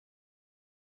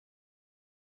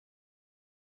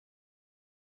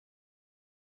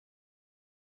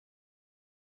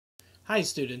Hi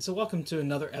students, and welcome to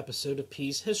another episode of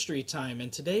Peace History Time,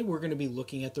 and today we're going to be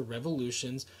looking at the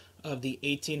revolutions of the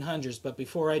 1800s. But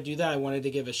before I do that, I wanted to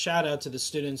give a shout out to the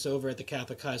students over at the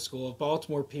Catholic High School of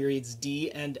Baltimore, periods D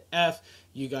and F.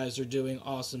 You guys are doing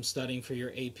awesome studying for your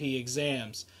AP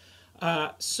exams.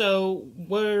 So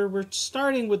we're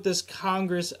starting with this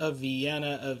Congress of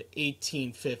Vienna of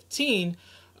 1815.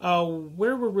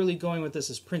 Where we're really going with this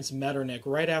is Prince Metternich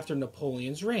right after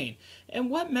Napoleon's reign.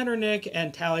 And what Metternich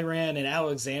and Talleyrand and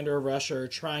Alexander of Russia are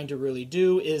trying to really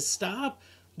do is stop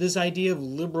this idea of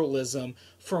liberalism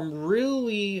from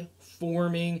really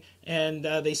forming. And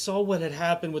they saw what had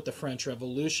happened with the French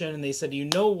Revolution, and they said, you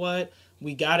know what?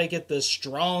 We got to get the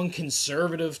strong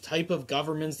conservative type of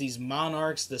governments, these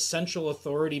monarchs, the central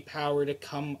authority power to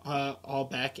come all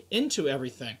back into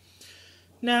everything.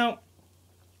 Now,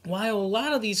 while a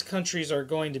lot of these countries are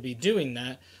going to be doing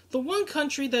that, the one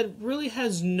country that really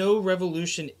has no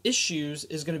revolution issues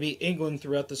is going to be England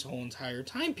throughout this whole entire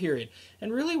time period.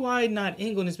 And really why not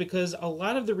England is because a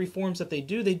lot of the reforms that they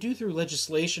do through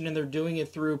legislation, and they're doing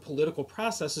it through political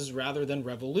processes rather than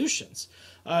revolutions.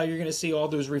 You're going to see all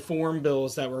those reform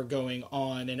bills that were going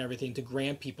on and everything to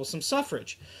grant people some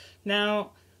suffrage. Now,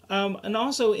 and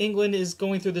also England is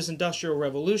going through this industrial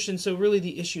revolution, so really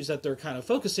the issues that they're kind of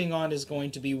focusing on is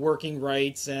going to be working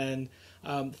rights and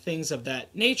things of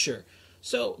that nature.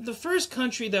 So the first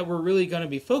country that we're really going to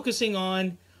be focusing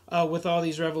on with all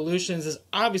these revolutions is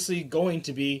obviously going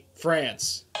to be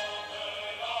France.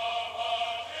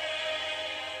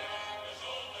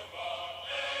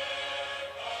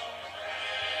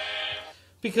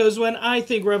 Because when I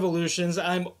think revolutions,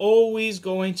 I'm always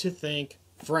going to think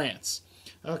France.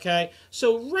 Okay,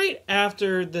 so right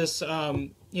after this,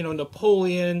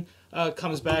 Napoleon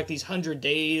comes back, these 100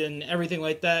 days and everything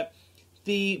like that,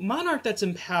 the monarch that's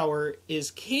in power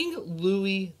is King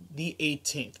Louis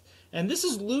XVIII. And this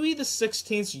is Louis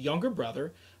XVI's younger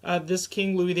brother. This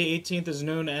King Louis XVIII is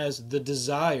known as the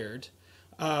Desired.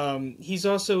 He's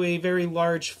also a very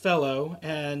large fellow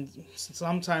and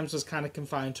sometimes was kind of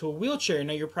confined to a wheelchair.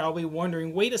 Now you're probably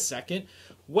wondering, wait a second,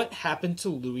 what happened to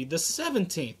Louis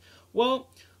XVII? Well,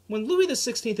 when Louis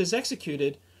XVI is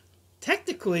executed,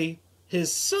 technically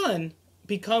his son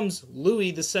becomes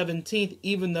Louis XVII,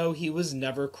 even though he was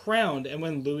never crowned. And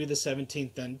when Louis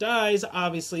XVII then dies,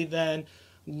 obviously then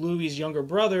Louis's younger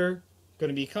brother going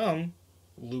to become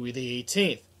Louis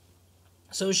XVIII.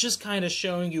 So it's just kind of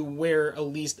showing you where at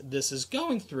least this is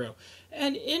going through.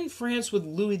 And in France with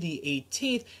Louis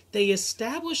XVIII, they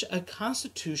establish a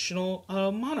constitutional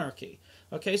monarchy.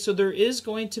 Okay, so there is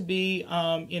going to be,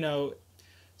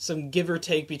 some give or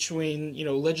take between,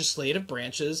 legislative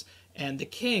branches and the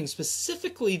king.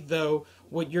 Specifically, though,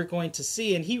 what you're going to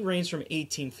see, and he reigns from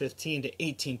 1815 to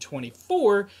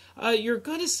 1824, you're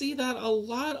going to see that a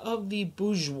lot of the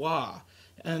bourgeois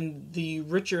and the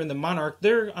richer and the monarch,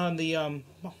 they're on the,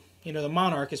 the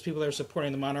monarch, as people that are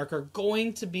supporting the monarch, are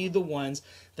going to be the ones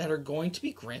that are going to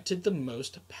be granted the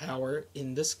most power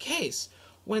in this case.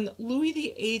 When Louis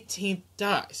XVIII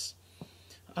dies,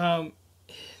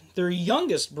 their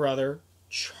youngest brother,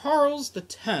 Charles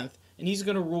X, and he's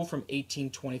going to rule from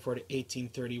 1824 to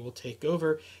 1830, will take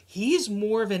over. He's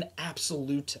more of an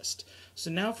absolutist.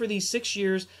 So now for these 6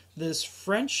 years, the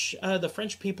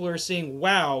French people are saying,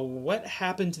 wow, what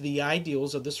happened to the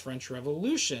ideals of this French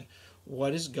Revolution?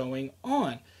 What is going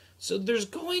on? So there's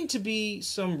going to be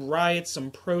some riots,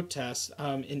 some protests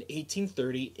in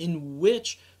 1830 in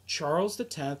which Charles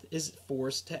X is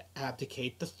forced to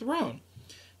abdicate the throne.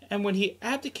 And when he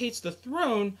abdicates the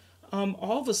throne,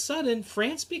 all of a sudden,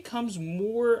 France becomes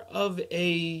more of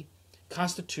a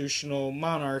constitutional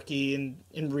monarchy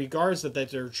in regards that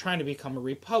they're trying to become a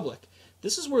republic.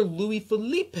 This is where Louis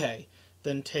Philippe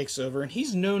then takes over, and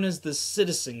he's known as the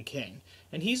Citizen King.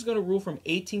 And he's going to rule from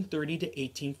 1830 to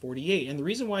 1848. And the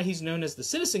reason why he's known as the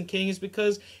Citizen King is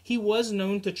because he was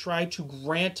known to try to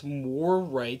grant more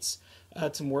rights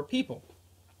to more people.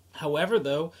 However,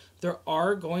 though, there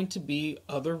are going to be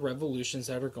other revolutions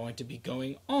that are going to be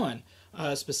going on.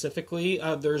 Specifically,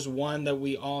 there's one that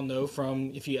we all know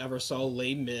from, if you ever saw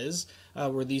Les Mis,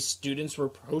 where these students were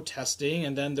protesting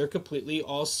and then they're completely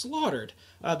all slaughtered.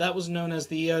 That was known as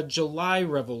the July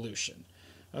Revolution.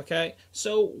 Okay,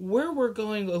 so where we're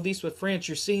going, at least with France,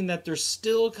 you're seeing that they're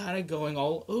still kind of going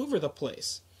all over the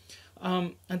place.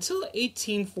 Until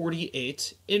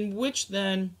 1848, in which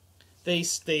then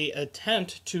they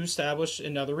attempt to establish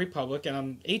another republic, and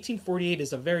 1848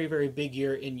 is a very, very big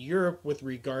year in Europe with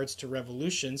regards to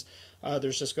revolutions.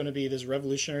 There's just going to be this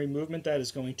revolutionary movement that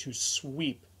is going to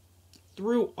sweep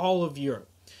through all of Europe.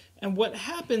 And what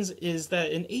happens is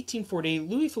that in 1848,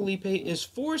 Louis Philippe is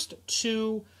forced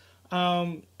to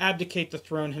abdicate the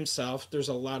throne himself. There's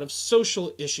a lot of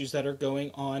social issues that are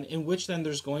going on, in which then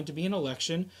there's going to be an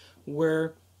election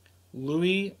where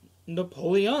Louis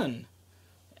Napoleon,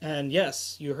 and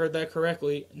yes, you heard that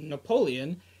correctly,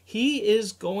 Napoleon, he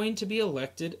is going to be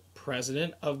elected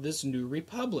president of this new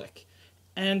republic.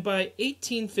 And by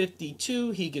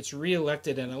 1852, he gets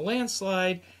reelected in a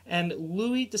landslide, and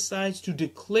Louis decides to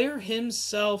declare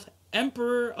himself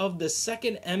Emperor of the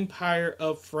Second Empire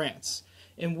of France,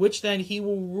 in which then he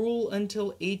will rule until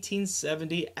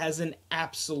 1870 as an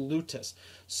absolutist.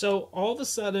 So all of a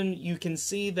sudden, you can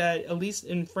see that, at least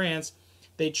in France,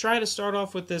 they try to start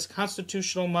off with this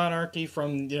constitutional monarchy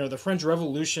from, the French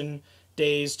Revolution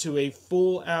days to a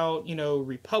full-out,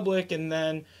 republic, and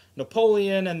then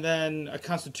Napoleon, and then a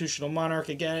constitutional monarch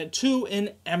again, to an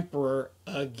emperor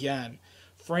again.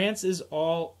 France is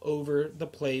all over the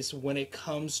place when it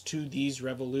comes to these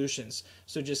revolutions.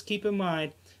 So just keep in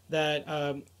mind that,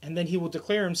 and then he will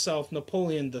declare himself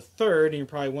Napoleon III, and you're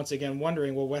probably once again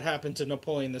wondering, well, what happened to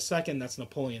Napoleon II? That's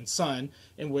Napoleon's son,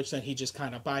 in which then he just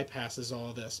kind of bypasses all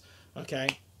of this, okay?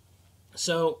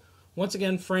 So, once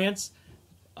again, France,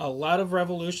 a lot of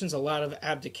revolutions, a lot of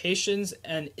abdications,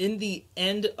 and in the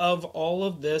end of all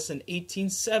of this, in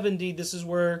 1870, this is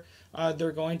where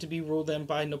they're going to be ruled in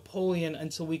by Napoleon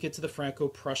until we get to the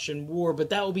Franco-Prussian War, but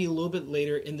that will be a little bit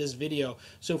later in this video.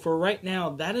 So for right now,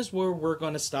 that is where we're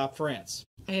going to stop France.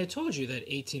 I had told you that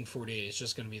 1848 is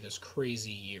just going to be this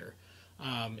crazy year.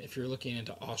 If you're looking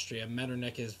into Austria,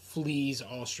 Metternich flees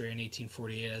Austria in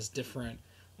 1848 as different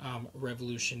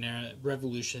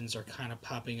revolutions are kind of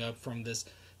popping up from this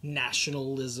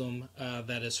nationalism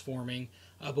that is forming.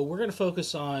 But we're going to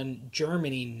focus on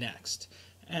Germany next.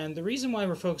 And the reason why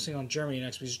we're focusing on Germany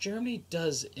next is because Germany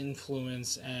does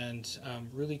influence and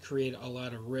really create a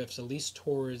lot of rifts, at least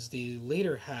towards the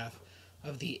later half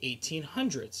of the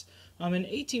 1800s. In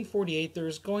 1848,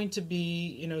 there's going to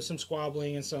be, some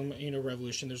squabbling and some,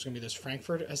 revolution. There's going to be this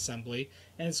Frankfurt Assembly,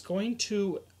 and it's going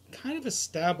to kind of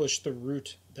establish the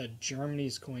route that Germany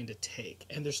is going to take.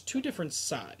 And there's two different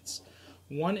sides.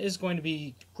 One is going to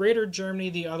be Greater Germany,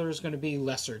 the other is going to be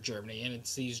Lesser Germany. And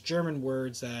it's these German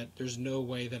words that there's no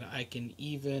way that I can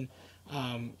even,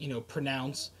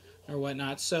 pronounce or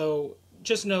whatnot. So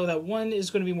just know that one is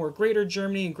going to be more Greater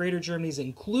Germany, and Greater Germany is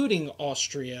including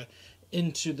Austria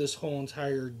into this whole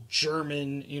entire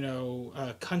German,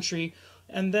 country.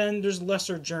 And then there's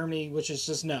Lesser Germany, which is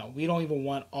just, no, we don't even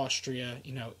want Austria,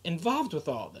 involved with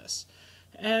all this.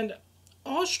 And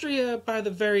Austria, by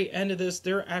the very end of this,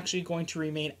 they're actually going to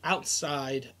remain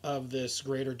outside of this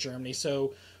Greater Germany.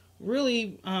 So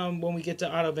really, when we get to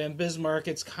Otto von Bismarck,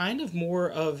 it's kind of more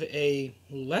of a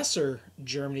lesser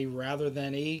Germany rather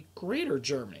than a Greater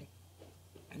Germany.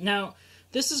 Now,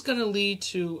 this is going to lead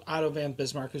to Otto von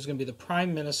Bismarck, who's going to be the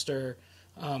prime minister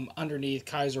underneath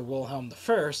Kaiser Wilhelm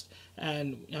I,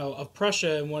 and of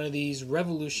Prussia, and one of these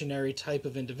revolutionary type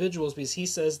of individuals, because he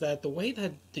says that the way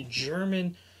that the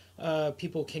German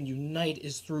people can unite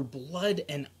is through blood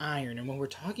and iron. And when we're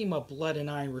talking about blood and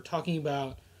iron, we're talking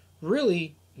about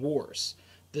really wars.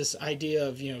 This idea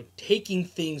of, taking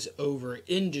things over,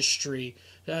 industry,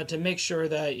 to make sure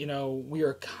that, we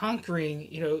are conquering,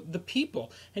 the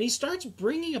people. And he starts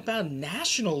bringing about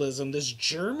nationalism, this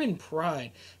German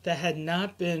pride that had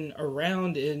not been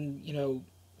around in,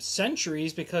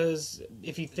 centuries, because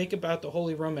if you think about the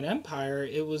Holy Roman Empire,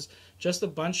 it was just a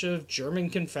bunch of German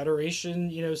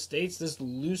Confederation, states, this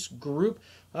loose group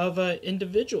of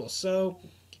individuals. So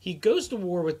he goes to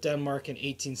war with Denmark in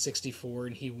 1864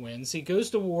 and he wins. He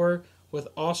goes to war with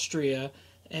Austria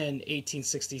in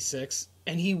 1866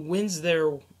 and he wins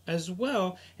there as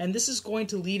well. And this is going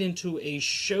to lead into a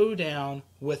showdown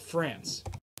with France.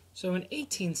 So in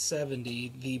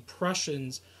 1870, the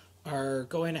Prussians are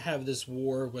going to have this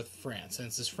war with France. And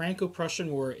it's this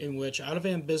Franco-Prussian War in which Otto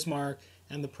von Bismarck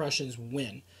and the Prussians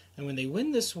win. And when they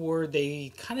win this war,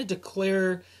 they kind of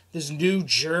declare this new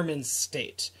German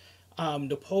state.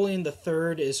 Napoleon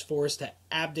III is forced to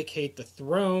abdicate the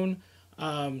throne.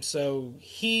 So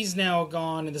he's now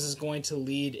gone, and this is going to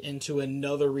lead into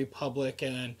another republic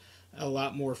and a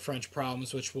lot more French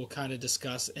problems, which we'll kind of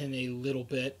discuss in a little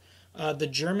bit. The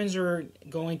Germans are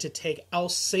going to take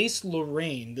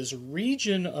Alsace-Lorraine, this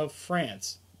region of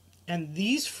France, and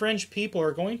these French people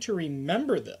are going to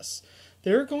remember this.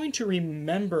 They're going to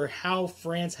remember how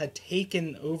France had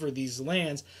taken over these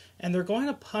lands, and they're going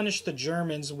to punish the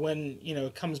Germans when,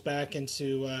 it comes back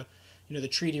into, the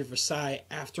Treaty of Versailles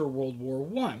after World War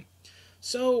I.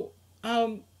 So,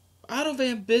 Otto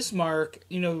von Bismarck,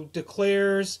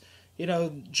 declares,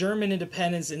 German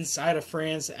independence inside of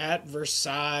France at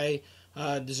Versailles.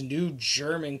 this new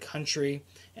German country.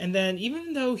 And then,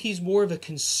 even though he's more of a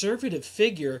conservative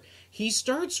figure, he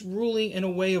starts ruling in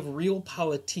a way of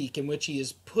realpolitik, in which he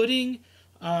is putting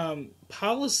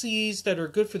policies that are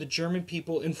good for the German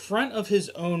people in front of his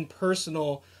own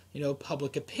personal,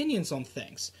 public opinions on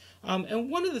things. And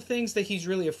one of the things that he's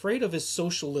really afraid of is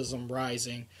socialism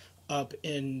rising up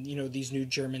in these new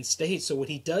German states. So what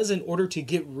he does in order to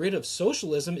get rid of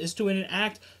socialism is to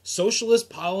enact socialist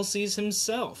policies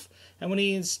himself. And when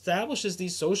he establishes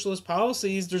these socialist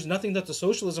policies, there's nothing that the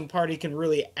Socialism Party can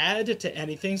really add to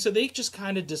anything, so they just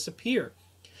kind of disappear.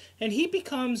 And he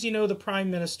becomes, the prime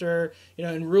minister,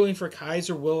 and ruling for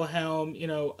Kaiser Wilhelm,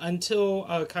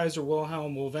 until Kaiser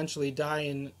Wilhelm will eventually die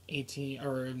in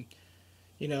eventually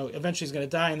he's going to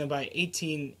die, and then by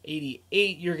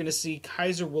 1888, you're going to see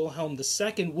Kaiser Wilhelm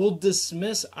II will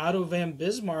dismiss Otto von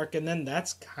Bismarck, and then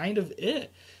that's kind of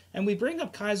it. And we bring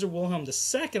up Kaiser Wilhelm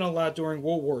II a lot during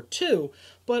World War II,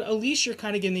 but at least you're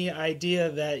kind of getting the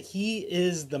idea that he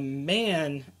is the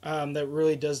man that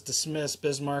really does dismiss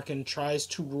Bismarck and tries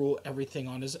to rule everything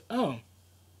on his own.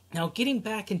 Now, getting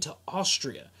back into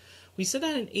Austria, we said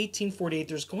that in 1848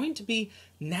 there's going to be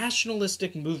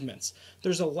nationalistic movements.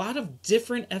 There's a lot of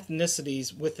different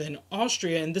ethnicities within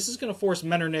Austria, and this is going to force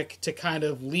Metternich to kind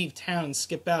of leave town,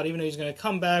 skip out, even though he's going to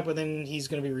come back, but then he's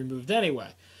going to be removed anyway.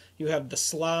 You have the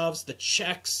Slavs, the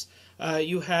Czechs,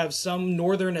 you have some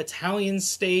northern Italian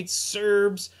states,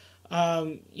 Serbs,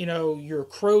 your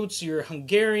Croats, your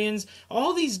Hungarians.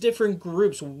 All these different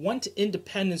groups want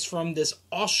independence from this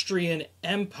Austrian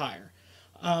Empire.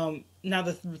 Now,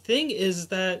 the thing is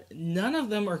that none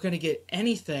of them are going to get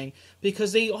anything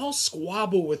because they all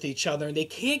squabble with each other and they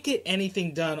can't get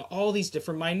anything done, all these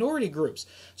different minority groups.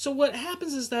 So what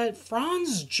happens is that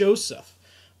Franz Joseph,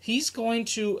 he's going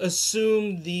to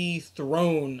assume the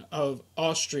throne of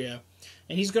Austria,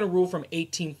 and he's going to rule from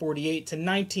 1848 to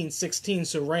 1916,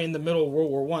 so right in the middle of World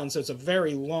War I, so it's a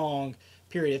very long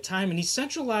period of time, and he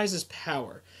centralizes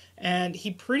power. And he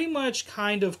pretty much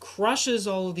kind of crushes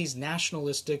all of these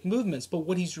nationalistic movements, but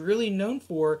what he's really known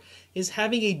for is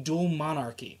having a dual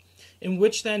monarchy, in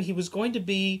which then he was going to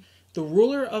be the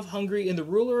ruler of Hungary and the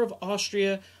ruler of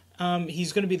Austria.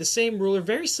 He's going to be the same ruler,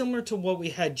 very similar to what we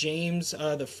had James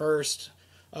the First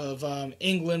of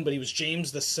England, but he was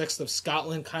James the Sixth of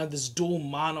Scotland, kind of this dual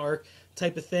monarch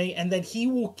type of thing. And then he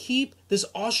will keep this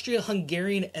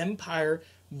Austria-Hungarian Empire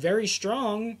very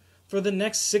strong for the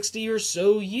next 60 or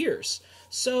so years.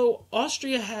 So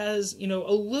Austria has, a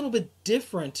little bit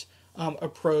different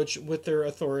approach with their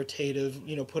authoritative,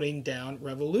 putting down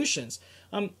revolutions.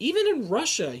 Even in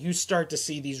Russia, you start to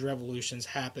see these revolutions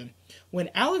happen. When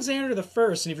Alexander the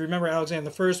First, and if you remember, Alexander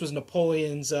the First was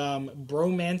Napoleon's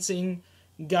bromancing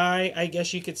guy, I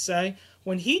guess you could say.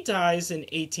 When he dies in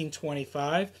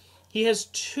 1825, he has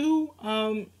two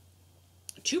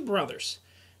brothers,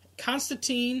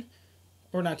 Constantine.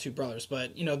 Or not two brothers,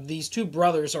 but, these two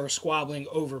brothers are squabbling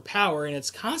over power, and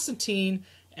it's Constantine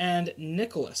and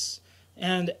Nicholas.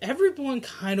 And everyone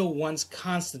kind of wants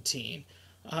Constantine.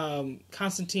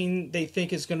 Constantine, they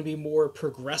think, is going to be more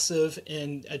progressive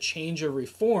in a change of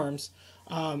reforms,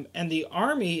 and the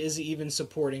army is even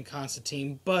supporting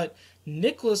Constantine, but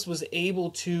Nicholas was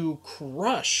able to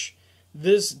crush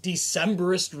this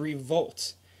Decembrist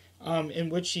revolt, in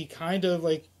which he kind of,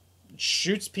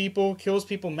 shoots people, kills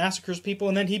people, massacres people,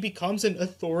 and then he becomes an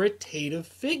authoritative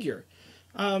figure.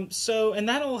 And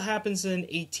that all happens in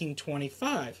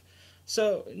 1825.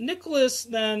 So Nicholas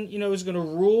then, is going to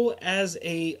rule as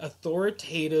a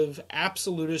authoritative,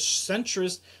 absolutist,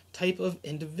 centrist type of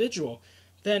individual.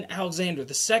 Then Alexander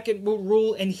II will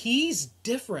rule, and he's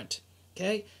different.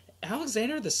 Okay,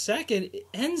 Alexander II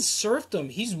ends serfdom.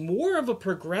 He's more of a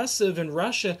progressive in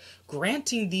Russia,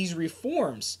 granting these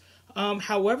reforms.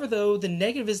 However, though, the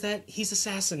negative is that he's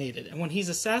assassinated. And when he's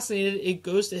assassinated, it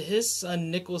goes to his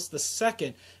son, Nicholas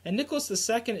II. And Nicholas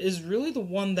II is really the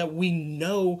one that we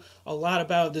know a lot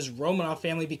about, this Romanov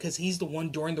family, because he's the one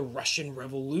during the Russian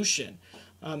Revolution.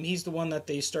 He's the one that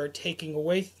they start taking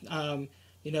away,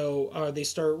 they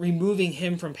start removing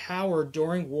him from power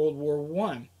during World War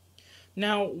I.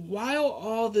 Now, while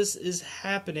all this is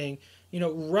happening,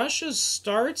 Russia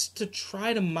starts to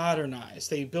try to modernize.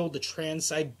 They build the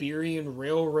Trans-Siberian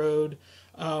Railroad.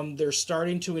 They're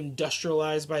starting to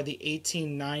industrialize by the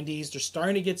 1890s. They're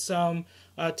starting to get some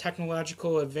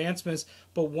technological advancements.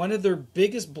 But one of their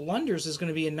biggest blunders is going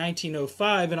to be in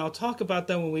 1905, and I'll talk about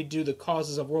that when we do the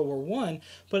causes of World War I.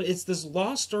 But it's this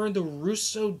loss during the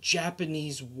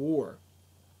Russo-Japanese War.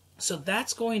 So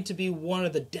that's going to be one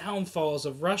of the downfalls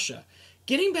of Russia.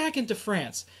 Getting back into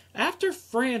France, after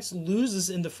France loses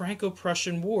in the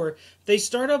Franco-Prussian War, they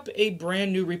start up a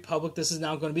brand new republic. This is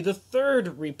now going to be the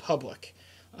Third Republic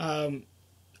of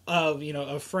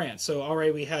France. So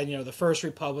already we had the First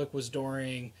Republic was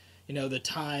during the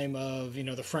time of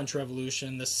the French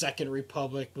Revolution. The Second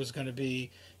Republic was going to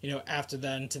be after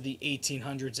then to the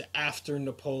 1800s after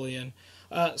Napoleon.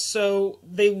 So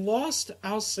they lost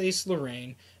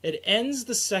Alsace-Lorraine. It ends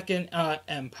the Second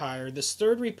Empire. This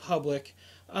Third Republic.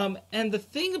 And the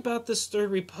thing about this Third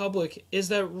Republic is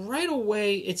that right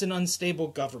away it's an unstable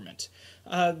government.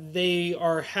 They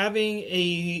are having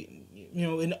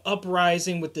an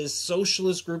uprising with this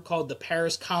socialist group called the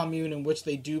Paris Commune, in which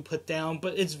they do put down,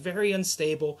 but it's very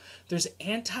unstable. There's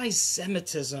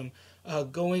anti-Semitism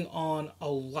going on a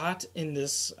lot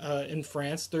in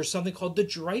France. There's something called the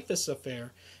Dreyfus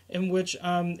Affair, in which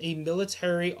a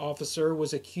military officer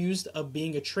was accused of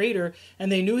being a traitor,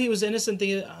 and they knew he was innocent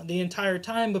the entire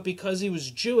time, but because he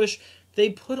was Jewish, they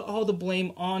put all the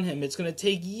blame on him. It's going to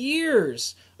take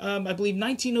years. I believe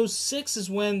 1906 is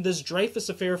when this Dreyfus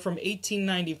Affair from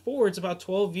 1894, it's about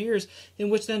 12 years, in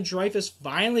which then Dreyfus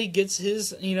finally gets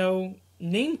his,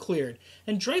 name cleared.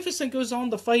 And Dreyfus then goes on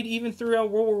to fight even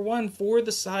throughout World War I for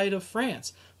the side of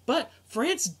France. But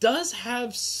France does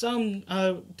have some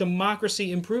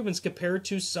democracy improvements compared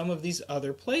to some of these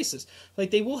other places. Like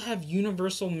they will have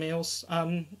universal male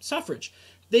suffrage.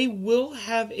 They will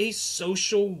have a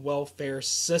social welfare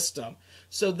system.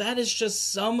 So that is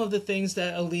just some of the things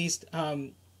that at least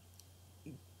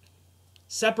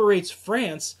separates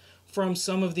France from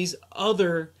some of these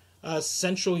other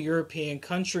Central European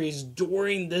countries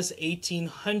during this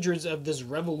 1800s of this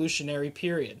revolutionary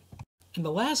period. And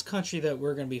the last country that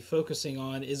we're going to be focusing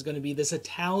on is going to be this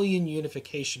Italian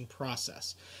unification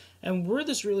process. And where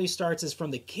this really starts is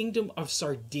from the Kingdom of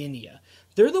Sardinia.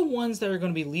 They're the ones that are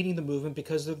going to be leading the movement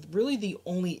because they're really the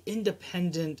only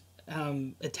independent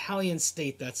Italian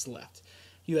state that's left.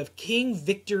 You have King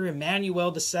Victor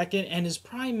Emmanuel II and his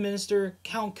Prime Minister,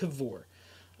 Count Cavour.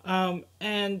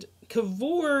 And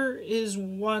Cavour is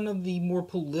one of the more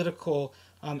political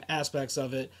aspects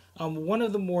of it. One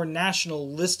of the more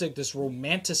nationalistic, this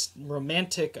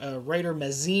romantic writer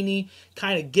Mazzini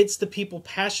kind of gets the people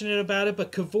passionate about it,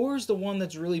 but Cavour is the one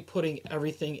that's really putting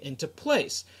everything into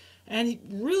place. And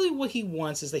really what he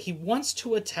wants is that he wants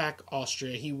to attack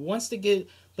Austria. He wants to get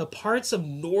the parts of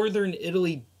northern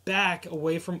Italy back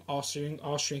away from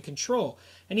Austrian control.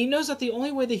 And he knows that the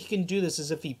only way that he can do this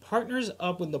is if he partners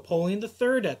up with Napoleon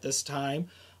III at this time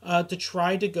to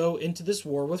try to go into this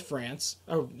war with France,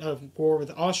 or war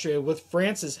with Austria, with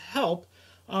France's help.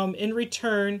 In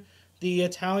return, the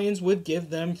Italians would give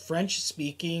them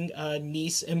French-speaking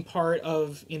Nice and part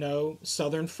of,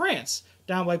 southern France,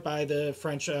 down by the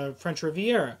French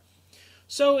Riviera.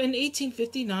 So in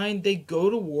 1859, they go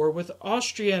to war with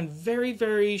Austria, and very,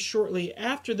 very shortly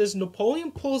after this,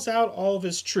 Napoleon pulls out all of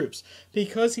his troops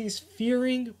because he's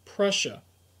fearing Prussia.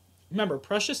 Remember,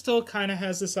 Prussia still kind of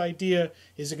has this idea,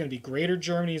 is it going to be Greater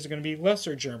Germany, is it going to be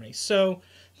Lesser Germany? So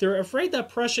they're afraid that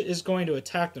Prussia is going to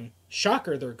attack them.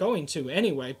 Shocker, they're going to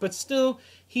anyway, but still,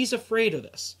 he's afraid of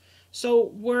this. So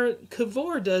what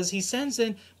Cavour does, he sends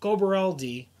in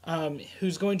Garibaldi,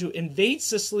 who's going to invade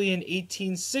Sicily in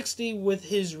 1860 with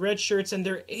his red shirts, and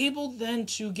they're able then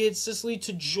to get Sicily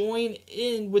to join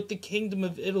in with the Kingdom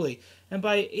of Italy. And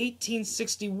by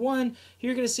 1861,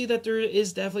 you're going to see that there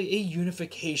is definitely a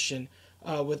unification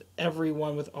with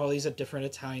everyone, with all these different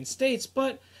Italian states.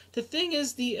 But the thing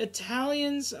is, the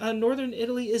Italians, northern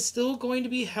Italy, is still going to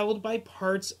be held by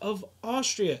parts of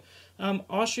Austria.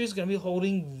 Austria is going to be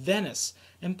holding Venice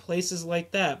and places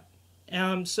like that.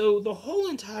 So the whole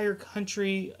entire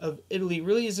country of Italy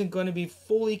really isn't going to be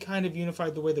fully kind of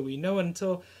unified the way that we know it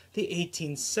until the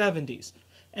 1870s.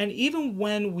 And even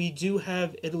when we do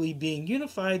have Italy being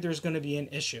unified, there's going to be an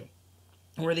issue.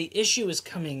 And where the issue is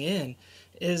coming in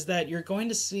is that you're going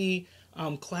to see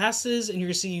classes, and you're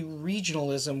going to see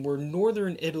regionalism, where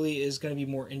northern Italy is going to be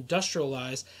more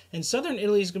industrialized and southern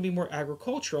Italy is going to be more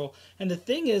agricultural. And the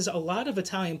thing is, a lot of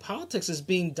Italian politics is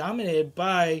being dominated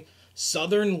by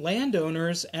southern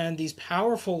landowners and these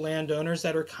powerful landowners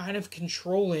that are kind of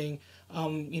controlling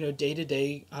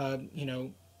day-to-day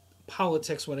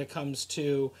politics when it comes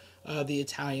to the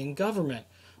Italian government.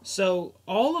 So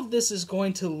all of this is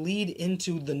going to lead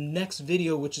into the next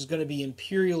video, which is going to be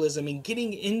imperialism and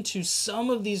getting into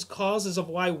some of these causes of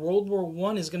why World War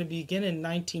I is going to begin in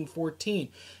 1914.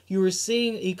 You are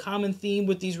seeing a common theme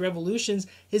with these revolutions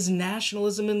is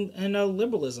nationalism and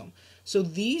liberalism. So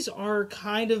these are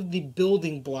kind of the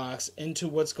building blocks into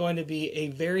what's going to be a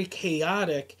very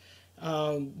chaotic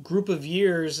group of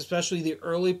years, especially the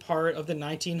early part of the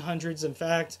 1900s. In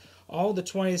fact, all the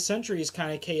 20th century is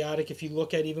kind of chaotic if you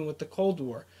look at even with the Cold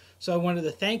War. So I wanted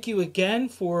to thank you again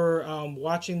for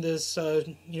watching this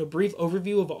brief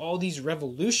overview of all these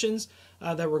revolutions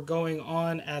that were going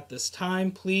on at this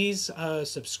time. Please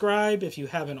subscribe if you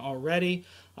haven't already.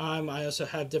 I also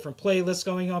have different playlists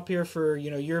going up here for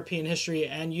European history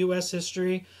and U.S.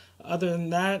 history. Other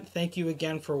than that, thank you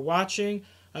again for watching.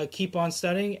 Keep on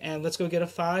studying, and let's go get a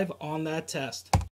 5 on that test.